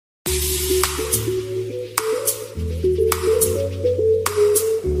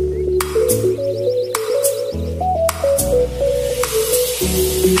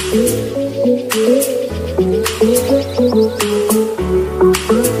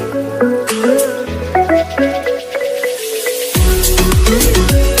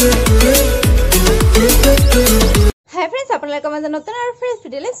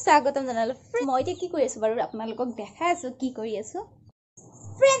স্বাগতম জনালো মই এতিয়া কি কৰি আছো বাৰু আপোনালোকক দেখাই আছো কি কৰি আছো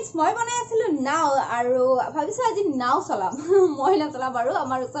ফ্ৰেন্ডস মই বনাই আছিলো নাও আৰু ভাবিছো আজি নাও চলাম মই না চলাম বাৰু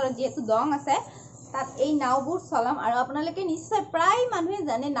আমাৰ ওচৰত যেহেতু দং আছে তাত এই নাওবোৰ চলাম আৰু আপোনালোকে নিশ্চয় প্ৰায় মানুহে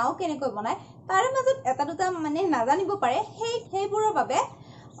জানে নাও কেনেকৈ বনায় তাৰে মাজত এটা দুটা মানে নাজানিব পাৰে সেইবোৰৰ বাবে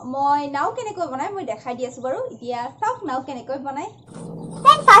মই নাও কেনেকৈ বনায় মই দেখাই দি আছো বাৰু এতিয়া চাওক নাও কেনেকৈ বনায়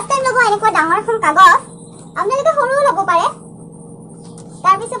ফ্ৰেন্ড ফাৰ্স্ট টাইম লব এনেকৈ ডাঙৰ এখন কাগজ আপোনালোকে সৰু লব পাৰে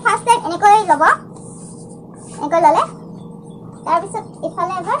তাৰ পিছত ফাৰ্স্ট টাইম এনেকৈ লব এনেকৈ ললে তাৰ পিছত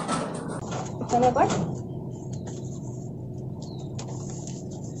ইফালে এবাৰ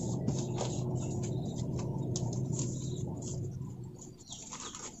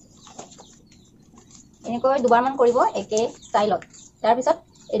এনেকৈ দুবাৰমান কৰিব একে ষ্টাইলত তাৰ পিছত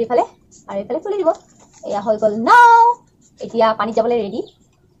এৰিফালে আৰু এফালে খুলি দিব এয়া হৈ গল নাও এতিয়া পানী যাবলৈ ৰেডি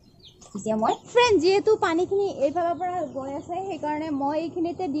এতিয়া মই ফ্ৰেন্ড যেহেতু পানীখিনি এইফালৰ পৰা গৈ আছে সেইকাৰণে মই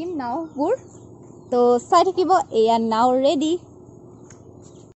এইখিনিতে দিম নাওবোৰ তো চাই থাকিব এয়া নাও ৰেডি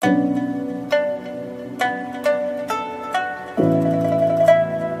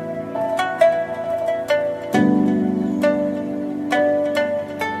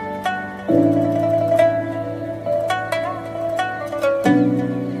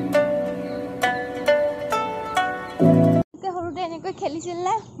খেলিছিল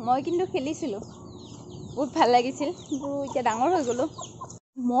না মই কিন্তু খেলিছিলো বহুত ভাল লাগিছিল কিন্তু এতিয়া ডাঙৰ হৈ গলো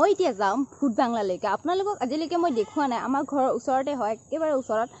মই এতিয়া যাম ভূত বাংলালৈকে আপোনালোকক আজিলৈকে মই দেখুৱা নাই আমাৰ ঘৰৰ ওচৰতে হয় একেবাৰে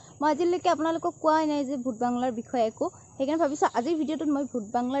ওচৰত মই আজিলৈকে আপোনালোকক কোৱাই নাই যে ভূত বাংলাৰ বিষয়ে একো সেইকাৰণে ভাবিছো আজিৰ ভিডিঅ'টোত মই ভূত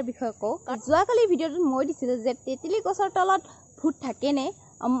বাংলাৰ বিষয়ে কওঁ যোৱাকালিৰ ভিডিঅ'টোত মই দিছিলোঁ যে তেতেলী গছৰ তলত ভূত থাকেনে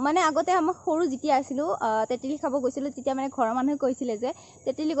মানে আগতে আমাক সৰু যেতিয়া আছিলোঁ তেতেলী খাব গৈছিলোঁ তেতিয়া মানে ঘৰৰ মানুহে কৈছিলে যে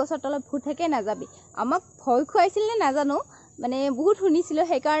তেতেলী গছৰ তলত ভূত থাকে নাযাবি আমাক ভয় খুৱাইছিল নে নাজানো মানে বহুত শুনিছিলোঁ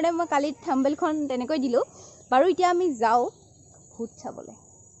সেইকাৰণে মই কালি থাম্বনেইলখন তেনেকৈ দিলোঁ বাৰু এতিয়া আমি যাওঁ ভূত চাবলৈ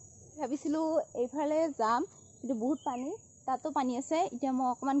ভাবিছিলোঁ এইফালে যাম কিন্তু বহুত পানী তাতো পানী আছে এতিয়া মই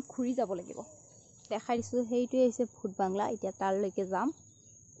অকণমান ঘূৰি যাব লাগিব দেখাই দিছোঁ সেইটোৱে হৈছে ভূত বাংলা এতিয়া তালৈকে যাম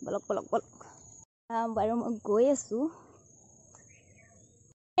বলক বাৰু মই গৈ আছোঁ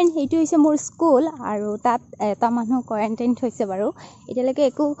সেইটো হৈছে মোৰ স্কুল আৰু তাত এটা মানুহ কোৱাৰেণ্টাইন থৈছে বাৰু এতিয়ালৈকে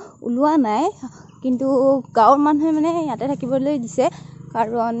একো ওলোৱা নাই কিন্তু গাঁৱৰ মানুহে মানে ইয়াতে থাকিবলৈ দিছে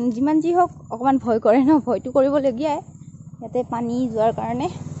কাৰণ যিমান যি হওক অকণমান ভয় কৰে ন ভয়টো কৰিবলগীয়াই ইয়াতে পানী যোৱাৰ কাৰণে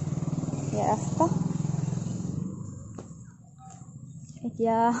ৰাস্তা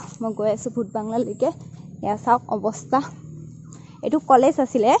এতিয়া মই গৈ আছোঁ ভূত বাংলালৈকে এয়া চাওক অৱস্থা এইটো কলেজ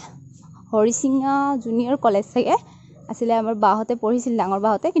আছিলে হৰিচিঙা জুনিয়ৰ কলেজ চাগে আছিলে আমাৰ বাহঁতে পঢ়িছিল ডাঙৰ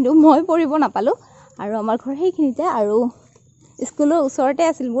বাহঁতে কিন্তু মই পঢ়িব নাপালোঁ আৰু আমাৰ ঘৰ সেইখিনিতে আৰু স্কুলৰ ওচৰতে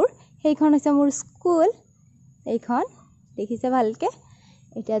আছিল মোৰ সেইখন হৈছে মোৰ স্কুল এইখন দেখিছে ভালকৈ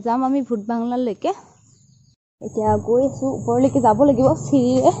এতিয়া যাম আমি ভূত বাংলালৈকে এতিয়া গৈ আছোঁ ওপৰলৈকে যাব লাগিব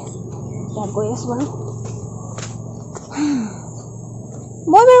চিৰিৰে এতিয়া গৈ আছোঁ বাৰু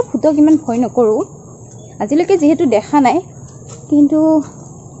মই বাৰু ভূতক ইমান ভয় নকৰোঁ আজিলৈকে যিহেতু দেখা নাই কিন্তু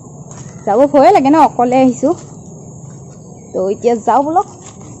যাব ভয়ে লাগে ন অকলে আহিছোঁ তো এতিয়া যাওঁ বলক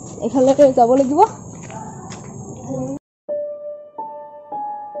এইফালেকে যাব লাগিব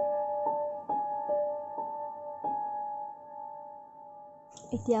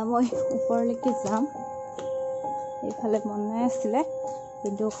এতিয়া মই ওপৰলৈকে যাম এইফালে বনাই আছিলে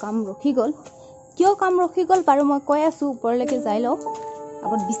কিন্তু কাম ৰখি গ'ল কিয় কাম ৰখি গ'ল বাৰু মই কৈ আছোঁ ওপৰলৈকে যাই লওঁ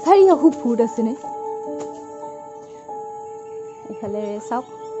আগত বিচাৰি আহোঁ ভূত আছেনে এইফালে চাওক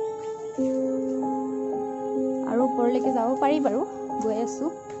আৰু ওপৰলৈকে যাব পাৰি বাৰু গৈ আছোঁ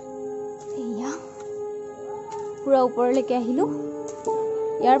এয়া পূৰা ওপৰলৈকে আহিলোঁ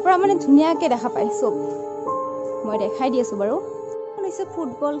ইয়াৰ পৰা মানে ধুনীয়াকৈ দেখা পাই চব মই দেখাই দি আছোঁ বাৰু এইখন হৈছে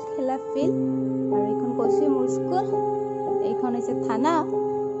ফুটবল খেলা ফিল্ড আৰু এইখন কৈছোঁ মোৰ স্কুল এইখন হৈছে থানা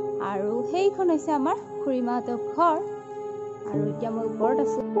আৰু সেইখন হৈছে আমাৰ খুৰীমাহঁতৰ ঘৰ আৰু এতিয়া মই ওপৰত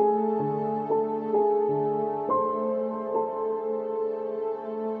আছোঁ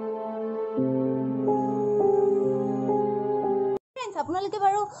আপোনালোকে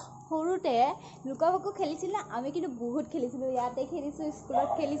বাৰু সৰুতে লুকা ভাকু খেলিছিল না আমি কিন্তু বহুত খেলিছিলোঁ ইয়াতে খেলিছোঁ স্কুলত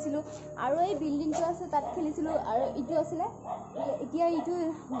খেলিছিলোঁ আৰু এই বিল্ডিংটো আছে তাত খেলিছিলোঁ আৰু ইটো আছিলে এতিয়া ইটো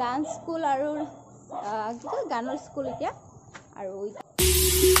ডান্স স্কুল আৰু কি কয় গানৰ স্কুল এতিয়া আৰু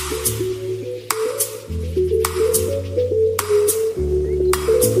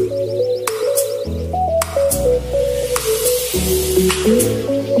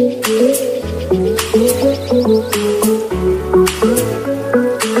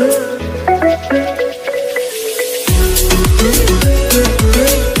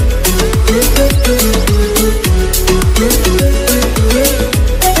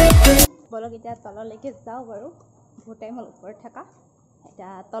বলক এতিয়া তললৈকে যাওঁ বাৰু বহুত টাইম হ'ল ওপৰত থকা এটা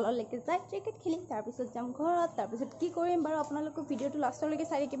তললৈকে যাই ক্ৰিকেট খেলিম, তাৰপিছত যাম ঘৰত। তাৰপিছত কি কৰিম বাৰু আপোনালোকে ভিডিঅ'টো লাষ্টলৈকে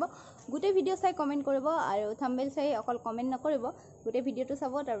চাই থাকিব। গোটেই ভিডিঅ' চাই কমেণ্ট কৰিব, আৰু থাম্বনেইল চাই অকল কমেণ্ট নকৰিব, গোটেই ভিডিঅ'টো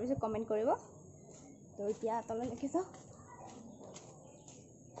চাব তাৰপিছত কমেণ্ট কৰিব। তো এতিয়া তললৈকে যাওঁ।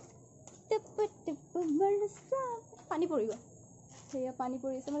 পানী পৰিব, সেয়া পানী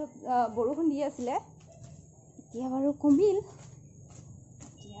পৰিছে, মানে বৰষুণ দি আছিলে, এতিয়া বাৰু কমিল।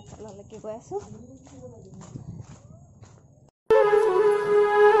 এতিয়া তললৈকে গৈ আছোঁ।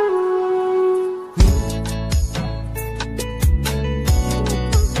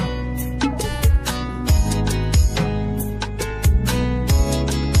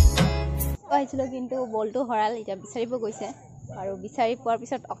 আহিছিলোঁ কিন্তু বলটো হৰাল, এতিয়া বিচাৰিব গৈছে, আৰু বিচাৰি পোৱাৰ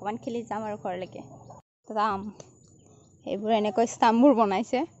পিছত অকণমান খেলি যাম আৰু ঘৰলৈকে যাম। সেইবোৰ এনেকৈ ষ্টাম্পবোৰ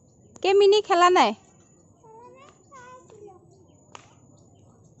বনাইছে। মিনি খেলা নাই?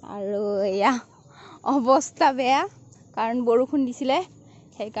 আৰু এয়া অৱস্থা বেয়া, কাৰণ বৰষুণ দিছিলে,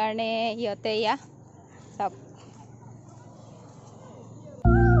 সেইকাৰণে সিহঁতে এয়া চাওক।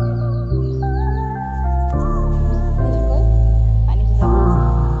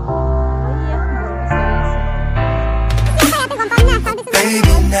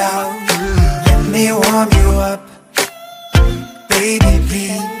 Baby, now let me warm you up. Baby,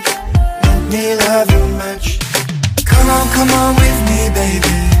 please let me love you much. Come on with me,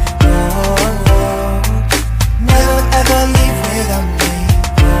 baby. Oh, oh. Never ever leave without me.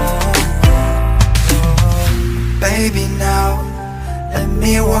 Oh, oh. Baby, now let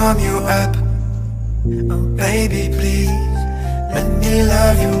me warm you up. Oh, baby, please let me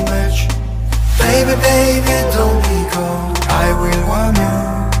love you much. Baby, baby, don't be cold. I will warm you.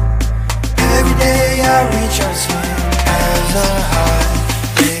 Every day I reach out sweet as a heart,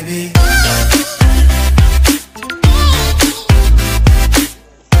 baby.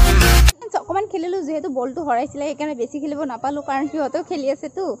 অকণমান খেলিলোঁ, যিহেতু বলটো হৰাইছিলে সেইকাৰণে বেছি খেলিব নাপালোঁ, কাৰণ সিহঁতেও খেলি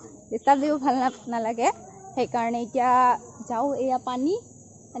আছেতো, ডিষ্টাৰ্ব দিব ভাল নালাগে, সেইকাৰণে এতিয়া যাওঁ। এয়া পানী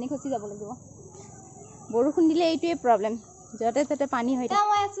খচি যাব লাগিব, বৰষুণ দিলে এইটোৱে প্ৰব্লেম, য'তে ত'তে পানী হৈ থাকে।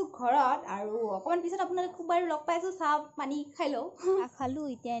 মই আছোঁ ঘৰত, আৰু অকণমান পিছত আপোনালোক খুব বাৰু লগ পাইছোঁ। চাহ পানী খাই লওঁ। খালোঁ,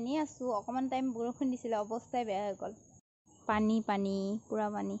 এতিয়া এনেই আছোঁ। অকণমান টাইম বৰষুণ দিছিলে, অৱস্থাই বেয়া হৈ গ'ল, পানী পানী পুৰা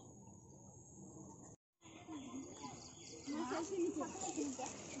পানী।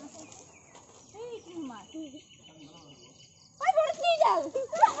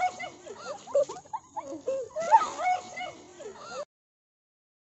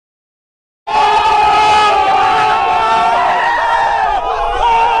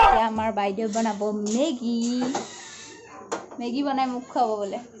 আমাৰ বাইদেউ বনাব মেগী বনাই মোক খুৱাব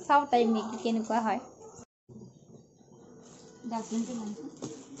বোলে। চাওঁ তাই মেগী কেনেকুৱা হয়।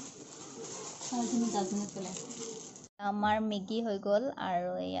 আমাৰ মেগী হৈ গ'ল,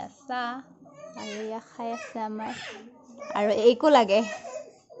 আৰু এয়া চাহ, আৰু এয়া খাই আছে আমাৰ, আৰু একো লাগে।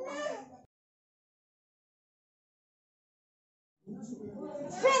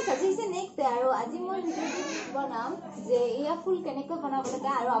 আজি হৈছে নেক্সট ডে, আৰু আজি মই ভিডিঅ'টো বনাম যে এয়া ফুল কেনেকৈ বনাব লাগে,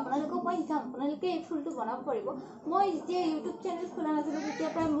 আৰু আপোনালোকক মই শিকাম, আপোনালোকে এই ফুলটো বনাব পাৰিব। মই যেতিয়া ইউটিউব চেনেল খোলা নাছিলোঁ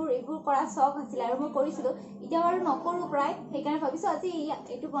তেতিয়াৰ পৰাই মোৰ এইবোৰ কৰা চখ আছিলে, আৰু মই কৰিছিলোঁ। এতিয়া বাৰু নকৰোঁ প্ৰায়, সেইকাৰণে ভাবিছোঁ আজি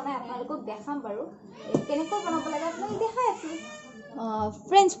এইটো বনাই আপোনালোকক দেখাম বাৰু কেনেকৈ বনাব লাগে, আপোনালোক দেখাই আছোঁ।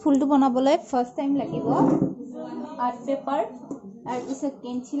 ফ্ৰেঞ্চ ফুলটো বনাবলৈ ফাৰ্ষ্ট টাইম লাগিব আৰ্ট পেপাৰ, তাৰপিছত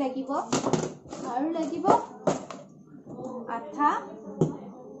কেঞ্চি লাগিব, আৰু লাগিব আঠা,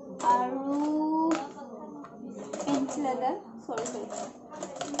 আৰু পেঞ্চিল এডাল,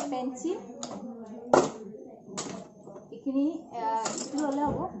 পেঞ্চিল, এইখিনি ল'লে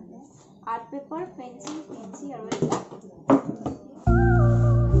হ'ব। আৰ্ট পেপাৰ, পেঞ্চিল, কেঞ্চি, আৰু এটা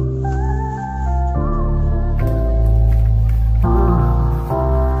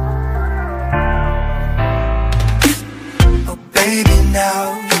Baby, now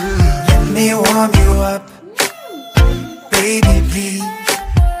let me warm you up. Baby, please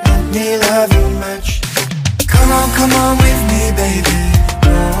let me love you much. Come on with me, baby.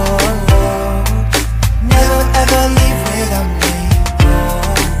 Oh, oh. Never ever leave without me. Oh,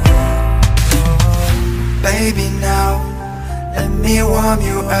 oh. Baby, now let me warm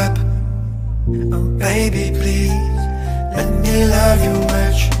you up. Oh, baby, please let me love you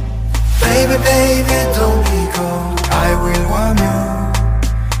much. Baby, baby, don't be cold. I will warm you.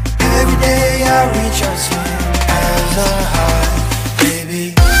 Every day I reach out sweet as a heart, baby.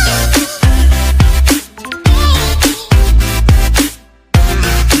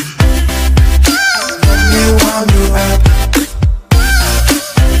 Let me warm you up.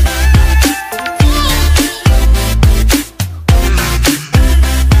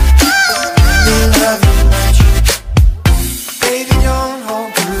 Let me love you much. Baby, don't hold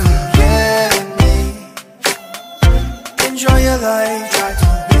back me. Enjoy your life.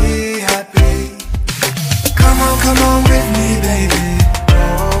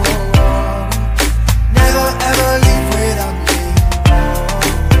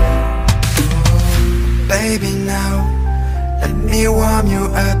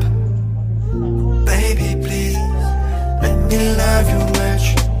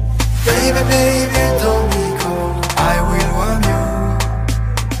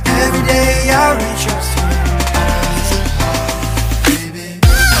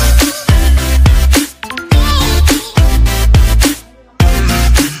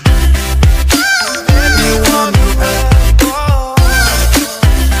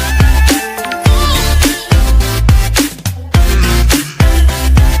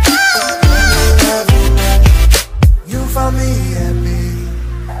 found me happy,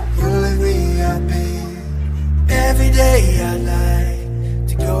 you leave me happy. Every day I like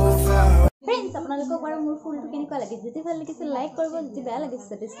to go far. Friends, আপোনালোকক বাৰু মোৰ ফুলটো কেনেকুৱা লাগে? যদি ভাল লাগিছে like কৰিব, যদি বেয়া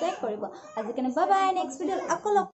লাগিছে ডিছলাইক কৰিব। আজি কাৰণে বাই বাই, নেক্সট ভিডিঅ'ত আকৌ লগ